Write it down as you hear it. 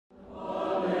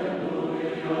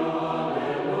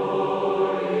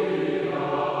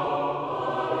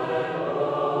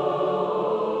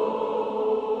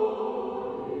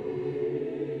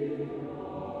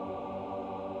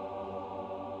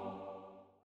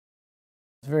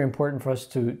very important for us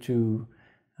to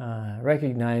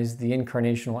recognize the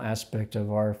incarnational aspect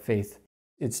of our faith.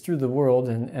 It's through the world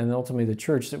and ultimately the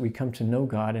church that we come to know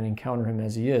God and encounter Him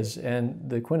as He is. And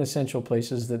the quintessential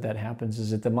places that happens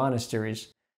is at the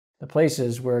monasteries, the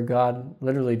places where God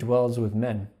literally dwells with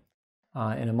men.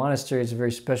 In a monastery, it's a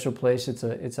very special place.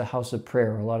 It's a house of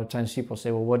prayer. A lot of times people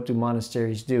say, well, what do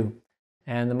monasteries do?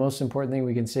 And the most important thing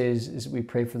we can say is we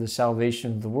pray for the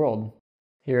salvation of the world.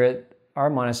 Here at our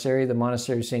monastery, the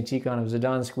Monastery of St. Tikhon of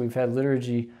Zadonsk, we've had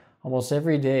liturgy almost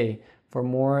every day for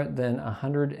more than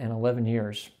 111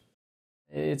 years.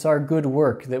 It's our good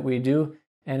work that we do,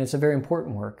 and it's a very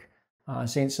important work.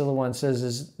 St. Silouan says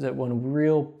is that when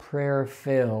real prayer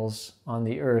fails on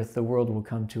the earth, the world will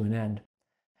come to an end.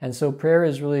 And so prayer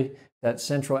is really that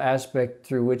central aspect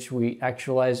through which we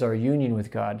actualize our union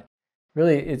with God.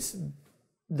 Really, it's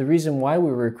the reason why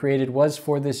we were created was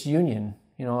for this union.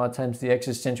 You know, a lot of times the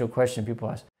existential question people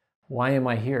ask, why am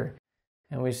I here?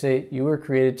 And we say, you were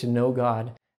created to know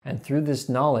God, and through this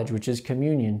knowledge, which is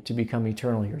communion, to become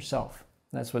eternal yourself.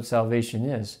 That's what salvation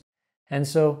is. And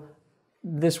so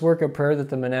this work of prayer that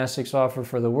the monastics offer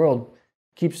for the world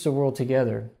keeps the world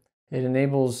together. It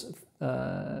enables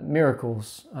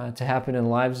miracles to happen in the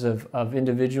lives of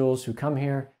individuals who come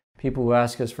here, people who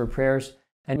ask us for prayers.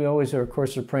 And we always, of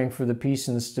course, are praying for the peace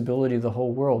and the stability of the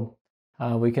whole world.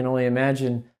 We can only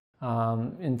imagine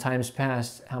in times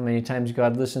past how many times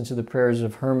God listened to the prayers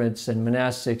of hermits and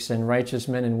monastics and righteous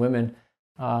men and women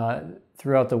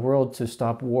throughout the world to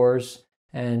stop wars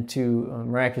and to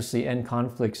miraculously end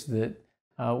conflicts that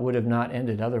would have not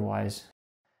ended otherwise.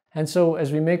 And so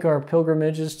as we make our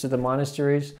pilgrimages to the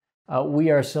monasteries,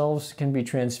 we ourselves can be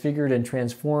transfigured and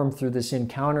transformed through this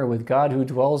encounter with God who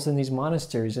dwells in these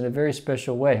monasteries in a very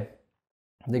special way.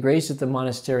 The grace at the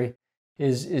monastery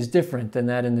is different than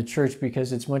that in the church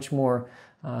because it's much more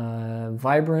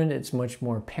vibrant, it's much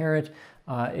more apparent.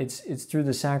 It's through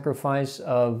the sacrifice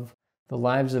of the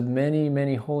lives of many,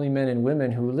 many holy men and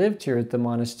women who lived here at the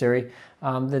monastery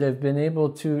that have been able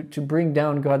to bring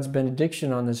down God's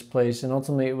benediction on this place. And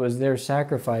ultimately it was their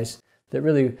sacrifice that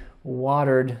really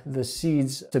watered the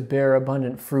seeds to bear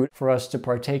abundant fruit for us to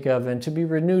partake of and to be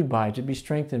renewed by, to be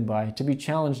strengthened by, to be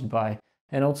challenged by,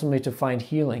 and ultimately to find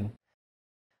healing.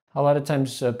 A lot of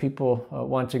times people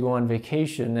want to go on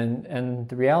vacation, and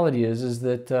the reality is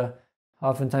that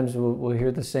oftentimes we'll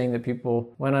hear the saying that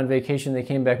people went on vacation, they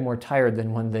came back more tired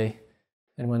than when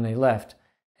they left.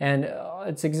 And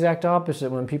it's the exact opposite.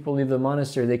 When people leave the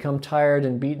monastery, they come tired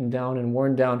and beaten down and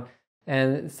worn down.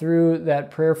 And through that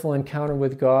prayerful encounter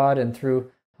with God and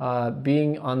through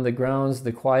being on the grounds,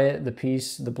 the quiet, the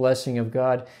peace, the blessing of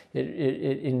God,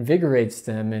 it invigorates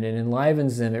them and it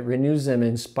enlivens them, it renews them,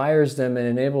 inspires them, and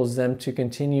enables them to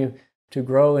continue to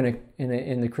grow in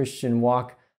the Christian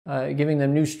walk, giving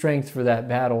them new strength for that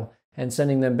battle and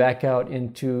sending them back out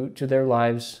into their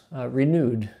lives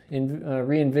renewed,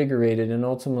 reinvigorated, and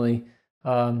ultimately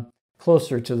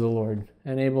closer to the Lord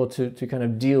and able to kind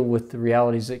of deal with the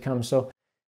realities that come. So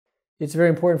it's very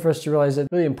important for us to realize that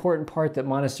really important part that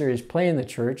monasteries play in the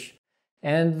church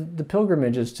and the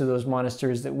pilgrimages to those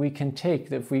monasteries that we can take,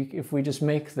 that if we just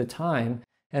make the time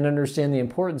and understand the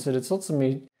importance, that it's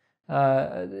ultimately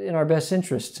in our best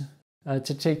interest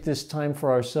to take this time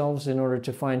for ourselves in order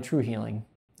to find true healing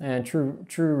and true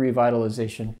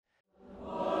revitalization.